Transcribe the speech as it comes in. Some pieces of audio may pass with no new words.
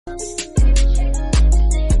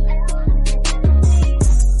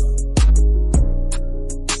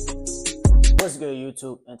good,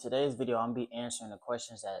 YouTube? In today's video, I'm gonna be answering the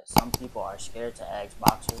questions that some people are scared to ask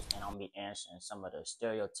boxers, and I'm gonna be answering some of the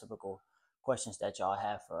stereotypical questions that y'all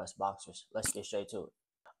have for us boxers. Let's get straight to it.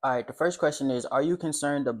 All right, the first question is, are you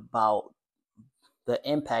concerned about the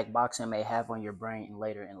impact boxing may have on your brain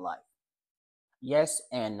later in life? Yes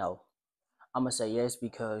and no. I'm gonna say yes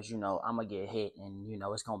because I'm gonna get hit and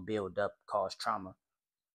it's gonna build up, cause trauma.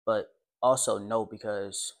 But also no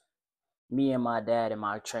because me and my dad and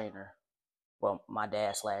my trainer, well, my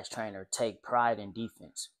dad slash trainer, take pride in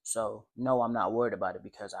defense. So no, I'm not worried about it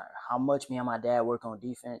because how much me and my dad work on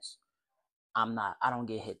defense, I don't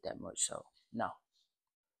get hit that much. So no.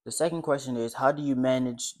 The second question is, how do you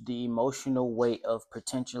manage the emotional weight of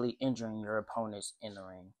potentially injuring your opponents in the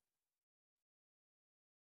ring?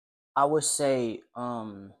 I would say,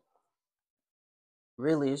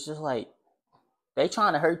 really, it's just like they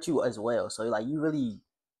trying to hurt you as well. So like you really,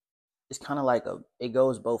 it's kind of like it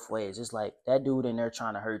goes both ways. It's like that dude in there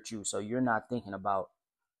trying to hurt you, so you're not thinking about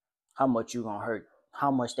how much you gonna hurt,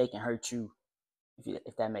 how much they can hurt you,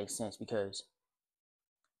 if that makes sense. Because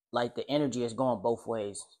like the energy is going both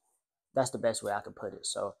ways. That's the best way I could put it.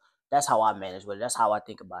 So that's how I manage with it. That's how I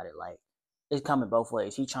think about it. Like it's coming both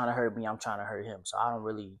ways. He trying to hurt me, I'm trying to hurt him. So I don't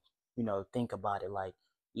really, think about it like,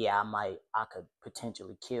 yeah, I could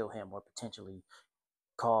potentially kill him or potentially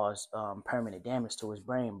cause permanent damage to his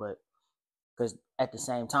brain, but because at the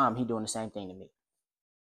same time he doing the same thing to me.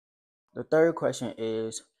 The third question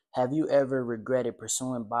is, have you ever regretted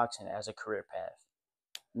pursuing boxing as a career path?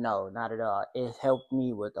 No, not at all. It helped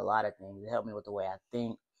me with a lot of things. It helped me with the way I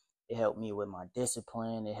think. It helped me with my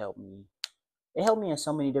discipline. It helped me in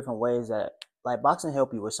so many different ways that like boxing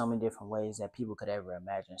helped you with so many different ways that people could ever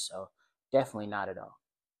imagine. So definitely not at all.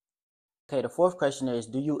 Okay, the fourth question is,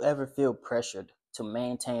 do you ever feel pressured to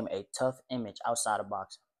maintain a tough image outside of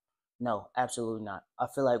boxing? No, absolutely not. I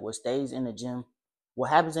feel like what happens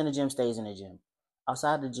in the gym stays in the gym.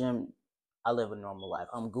 Outside the gym, I live a normal life.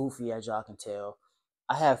 I'm goofy, as y'all can tell.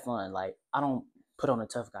 I have fun. Like, I don't put on a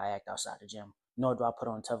tough guy act outside the gym, nor do I put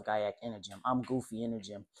on a tough guy act in the gym. I'm goofy in the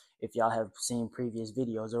gym. If y'all have seen previous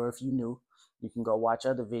videos, or if you new, you can go watch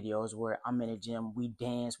other videos where I'm in the gym, we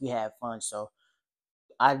dance, we have fun. So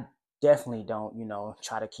I definitely don't,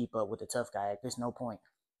 try to keep up with the tough guy act. There's no point.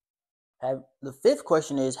 The fifth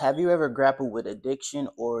question is, have you ever grappled with addiction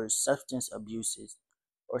or substance abuse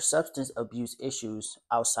issues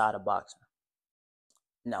outside of boxing?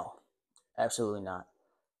 No, absolutely not.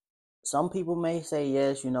 Some people may say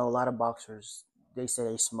yes, a lot of boxers, they say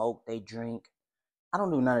they smoke, they drink. I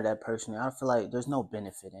don't do none of that personally. I feel like there's no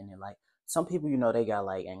benefit in it. Like some people, they got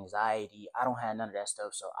like anxiety. I don't have none of that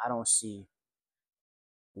stuff, so I don't see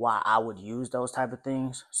why I would use those type of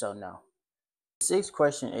things. So no. The sixth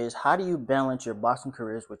question is, how do you balance your boxing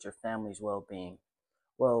careers with your family's well-being?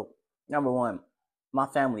 Well, number one, my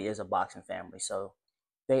family is a boxing family, so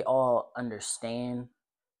they all understand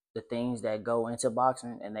the things that go into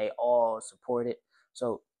boxing and they all support it.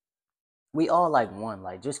 So we all like one.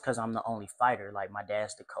 Like just because I'm the only fighter, like my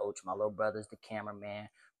dad's the coach, my little brother's the cameraman,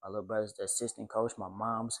 my little brother's the assistant coach, my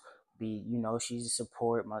mom's she's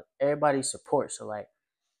support, my everybody's support. So like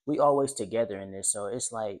we always together in this. So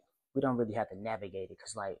it's like we don't really have to navigate it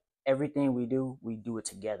because like everything we do it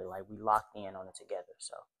together. Like we locked in on it together.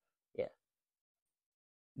 So yeah.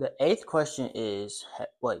 The eighth question is,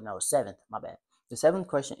 wait, no, seventh, my bad. The seventh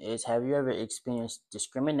question is, have you ever experienced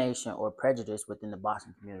discrimination or prejudice within the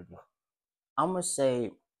boxing community? I'm going to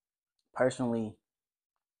say, personally,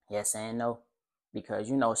 yes and no.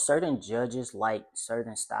 Because, certain judges like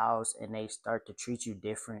certain styles and they start to treat you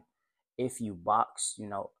different if you box,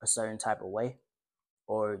 a certain type of way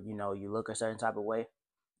or, you look a certain type of way.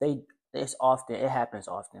 They, it happens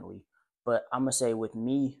oftenly. But I'm going to say with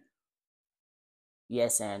me,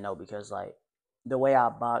 yes and no, because like the way I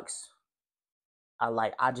box,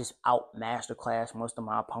 I just out masterclass most of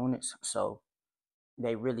my opponents, so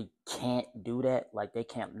they really can't do that. Like they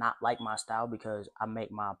can't not like my style because I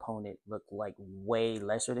make my opponent look like way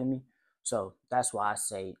lesser than me. So that's why I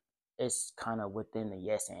say it's kind of within the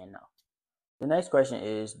yes and no. The next question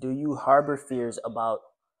is, do you harbor fears about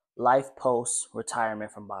life post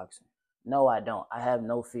retirement from boxing? No, I don't. I have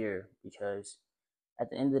no fear because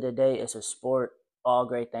at the end of the day, it's a sport. All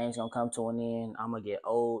great things gonna come to an end. I'm gonna get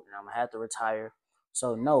old and I'm gonna have to retire.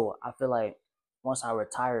 So no, I feel like once I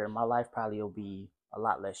retire, my life probably will be a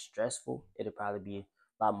lot less stressful. It'll probably be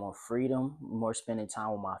a lot more freedom, more spending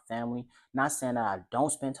time with my family. Not saying that I don't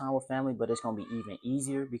spend time with family, but it's gonna be even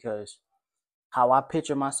easier because how I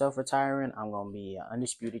picture myself retiring, I'm gonna be an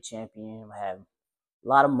undisputed champion. I have a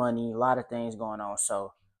lot of money, a lot of things going on.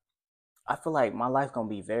 So I feel like my life gonna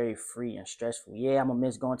be very free and stressful. Yeah, I'm gonna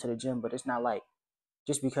miss going to the gym, but it's not like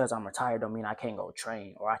Just because I'm retired don't mean I can't go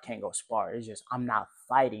train or I can't go spar. It's just I'm not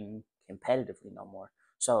fighting competitively no more.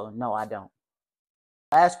 So no, I don't.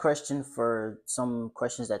 Last question for some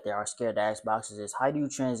questions that they are scared to ask boxers is, how do you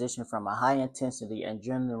transition from a high intensity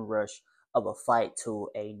adrenaline rush of a fight to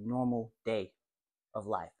a normal day of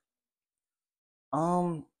life?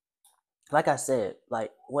 Um, like I said,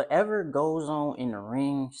 like whatever goes on in the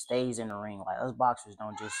ring stays in the ring. Like us boxers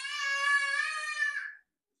don't just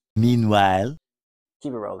Meanwhile,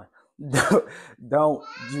 keep it rolling. Don't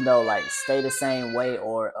like stay the same way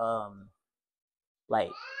or like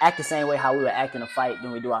act the same way how we would act in a fight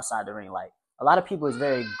than we do outside the ring. Like a lot of people is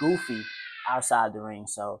very goofy outside the ring,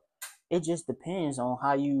 so it just depends on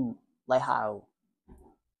how you like how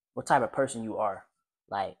what type of person you are.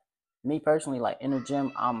 Like me personally, like in the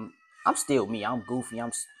gym, I'm still me. I'm goofy.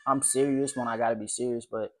 I'm serious when I gotta be serious,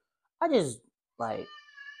 but I just like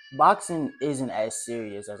boxing isn't as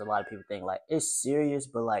serious as a lot of people think. Like it's serious,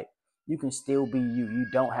 but like you can still be you. You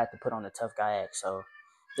don't have to put on the tough guy act. So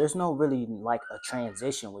there's no really like a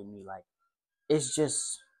transition with me. Like it's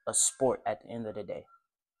just a sport at the end of the day.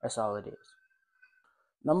 That's all it is.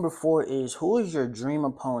 Number 4 is, who is your dream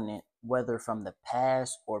opponent, whether from the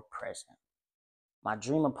past or present? My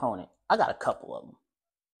dream opponent, I got a couple of them.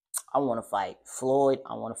 I want to fight Floyd.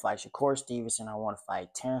 I want to fight Shakur Stevenson. I want to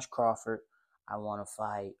fight Terrence Crawford. I want to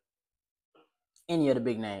fight any of the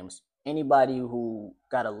big names. Anybody who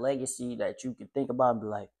got a legacy that you can think about and be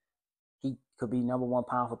like, he could be number 1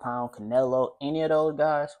 pound for pound. Canelo, any of those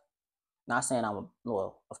guys. Not saying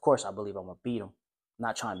well, of course I believe I'm going to beat them. I'm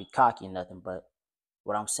not trying to be cocky or nothing, but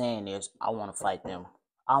what I'm saying is I want to fight them.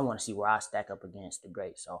 I want to see where I stack up against the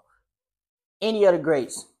greats. So any of the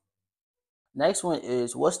greats. Next one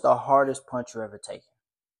is, what's the hardest punch you ever taken?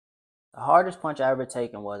 The hardest punch I ever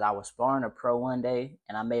taken was I was sparring a pro one day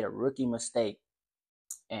and I made a rookie mistake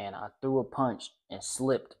and I threw a punch and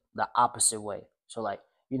slipped the opposite way. So like,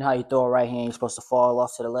 you know how you throw a right hand, you're supposed to fall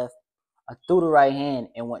off to the left? I threw the right hand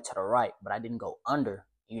and went to the right, but I didn't go under,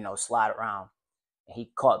 slide around. And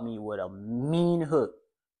he caught me with a mean hook.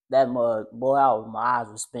 That mug, boy, my eyes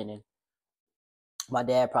were spinning. My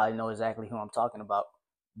dad probably knows exactly who I'm talking about.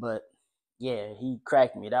 But yeah, he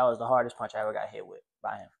cracked me. That was the hardest punch I ever got hit with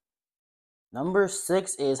by him. Number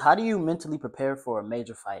 6 is, how do you mentally prepare for a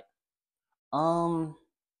major fight? You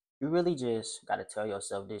really just gotta tell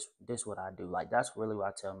yourself this what I do. Like that's really what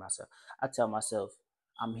I tell myself. I tell myself,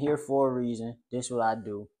 I'm here for a reason. This what I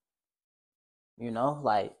do.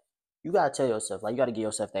 Like you gotta tell yourself, like you gotta give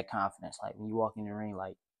yourself that confidence. Like when you walk in the ring,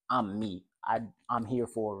 like I'm me. I'm here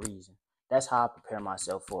for a reason. That's how I prepare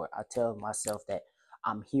myself for it. I tell myself that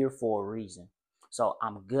I'm here for a reason. So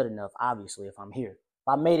I'm good enough, obviously, if I'm here. If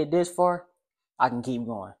I made it this far, I can keep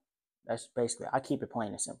going. That's basically, I keep it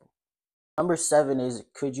plain and simple. Number 7 is,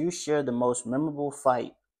 could you share the most memorable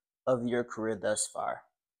fight of your career thus far?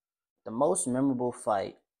 The most memorable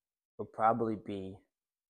fight would probably be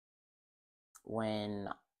when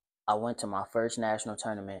I went to my first national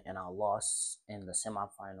tournament and I lost in the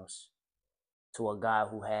semifinals to a guy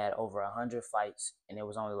who had over 100 fights and it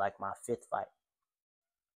was only like my 5th fight.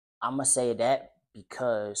 I'm going to say that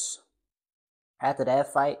because after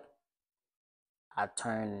that fight, I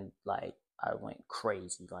went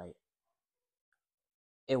crazy. Like,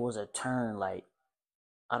 it was a turn, like,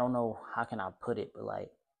 I don't know how can I put it, but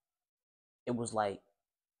like, it was like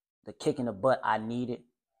the kick in the butt I needed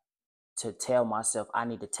to tell myself I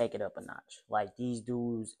need to take it up a notch. Like, these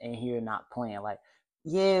dudes in here not playing. Like,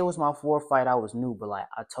 yeah, it was my 4th fight. I was new, but like,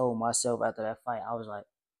 I told myself after that fight, I was like,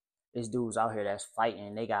 this dude's out here that's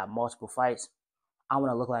fighting. They got multiple fights. I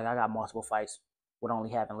want to look like I got multiple fights with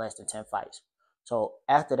only having less than 10 fights. So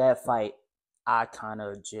after that fight, I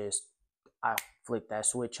flipped that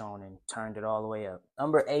switch on and turned it all the way up.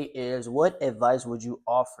 Number 8 is, what advice would you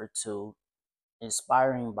offer to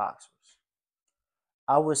inspiring boxers?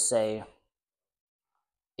 I would say,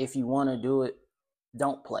 if you want to do it,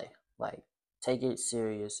 don't play. Like, take it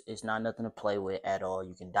serious. It's not nothing to play with at all.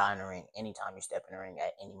 You can die in the ring anytime you step in the ring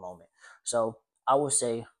at any moment. So I would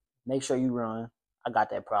say, make sure you run. I got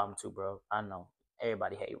that problem too, bro. I know.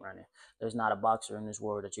 Everybody hate running. There's not a boxer in this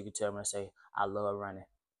world that you can tell me and say, I love running.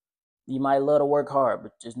 You might love to work hard,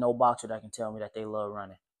 but there's no boxer that can tell me that they love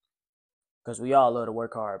running. Because we all love to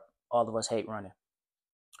work hard. All of us hate running.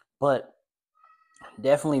 But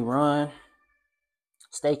definitely run.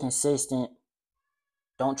 Stay consistent.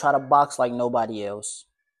 Don't try to box like nobody else.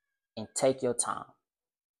 And take your time.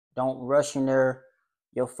 Don't rush in there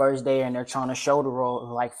your first day and they're trying to shoulder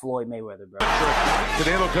roll like Floyd Mayweather, bro.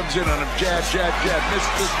 Canelo comes in on him. Jab, jab, jab. Miss,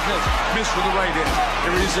 miss, miss. Miss with the right hand.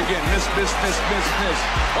 Here he is again. Miss, miss, miss, miss, miss.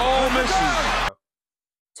 Oh, misses.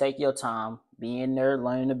 Take your time. Be in there,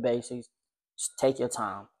 learning the basics. Just take your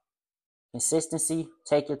time. Consistency,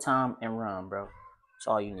 take your time and run, bro. That's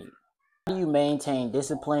all you need. How do you maintain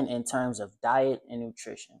discipline in terms of diet and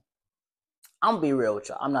nutrition? I'm gonna be real with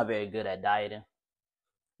you. I'm not very good at dieting.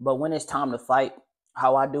 But when it's time to fight,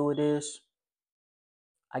 how I do it is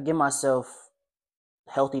I give myself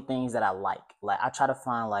healthy things that I like. Like I try to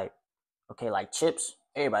find like chips.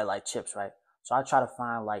 Everybody like chips, right? So I try to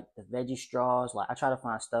find like the veggie straws. Like I try to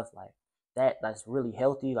find stuff like that's really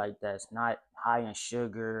healthy, like that's not high in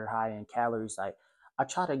sugar, high in calories. Like I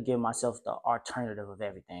try to give myself the alternative of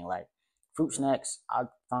everything. Like fruit snacks, I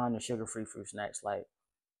find the sugar-free fruit snacks. Like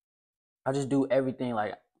I just do everything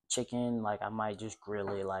like chicken, like I might just grill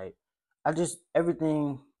it. Like I just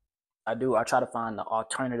everything I do, I try to find the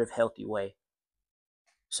alternative healthy way.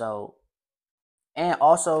 So and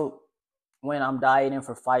also when I'm dieting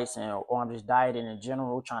for fights or I'm just dieting in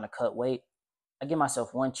general, trying to cut weight, I give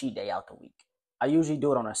myself one cheat day out the week. I usually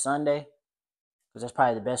do it on a Sunday because that's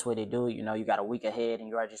probably the best way to do it. You know, you got a week ahead and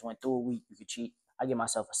you already just went through a week, you could cheat. I give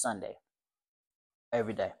myself a Sunday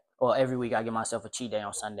every day. Or every week I give myself a cheat day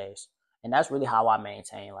on Sundays. And that's really how I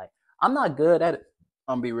maintain. Like, I'm not good at it.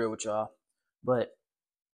 I'm gonna be real with y'all. But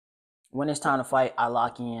when it's time to fight, I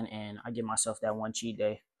lock in and I give myself that one cheat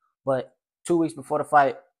day. But 2 weeks before the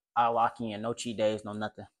fight, I lock in. No cheat days, no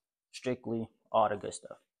nothing. Strictly all the good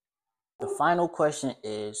stuff. The final question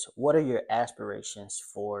is, what are your aspirations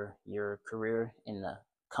for your career in the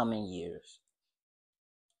coming years?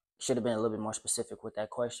 Should have been a little bit more specific with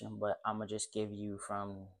that question, but I'm going to just give you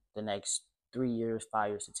from the next 3 years, 5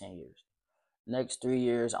 years to 10 years. Next 3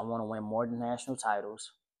 years, I want to win more national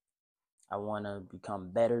titles. I want to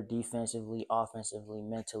become better defensively, offensively,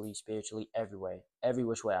 mentally, spiritually, every way. Every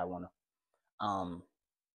which way I want to.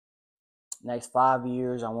 Next 5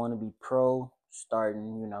 years, I want to be pro,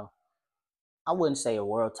 starting, you know, I wouldn't say a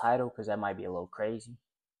world title because that might be a little crazy,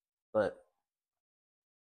 but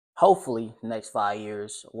hopefully next 5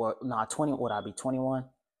 years, or no, 20, would I be 21?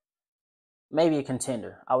 Maybe a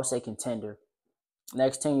contender. I would say contender.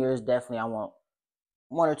 Next 10 years, definitely I want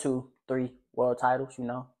 1 or 2, 3 world titles, you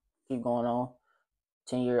know, keep going on.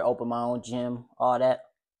 10-year, open my own gym, all that.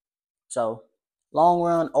 So long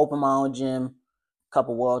run, open my own gym,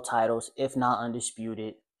 couple world titles, if not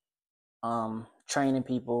undisputed. Training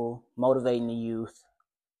people, motivating the youth,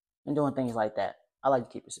 and doing things like that. I like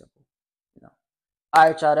to keep it simple, you know. All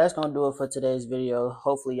right, y'all, that's gonna do it for today's video.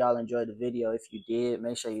 Hopefully y'all enjoyed the video. If you did,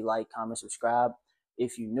 make sure you like, comment, subscribe.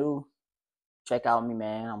 If you new, check out me,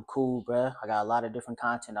 man. I'm cool, bruh. I got a lot of different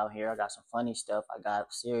content out here. I got some funny stuff. I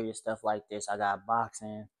got serious stuff like this. I got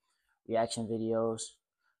boxing, reaction videos.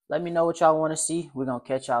 Let me know what y'all want to see. We're gonna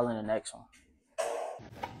catch y'all in the next one.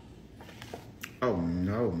 Oh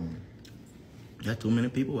no. Got too many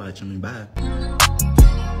people watching me. Bye.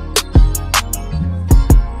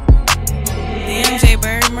 Damn, J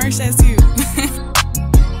Bird, merch, that's you.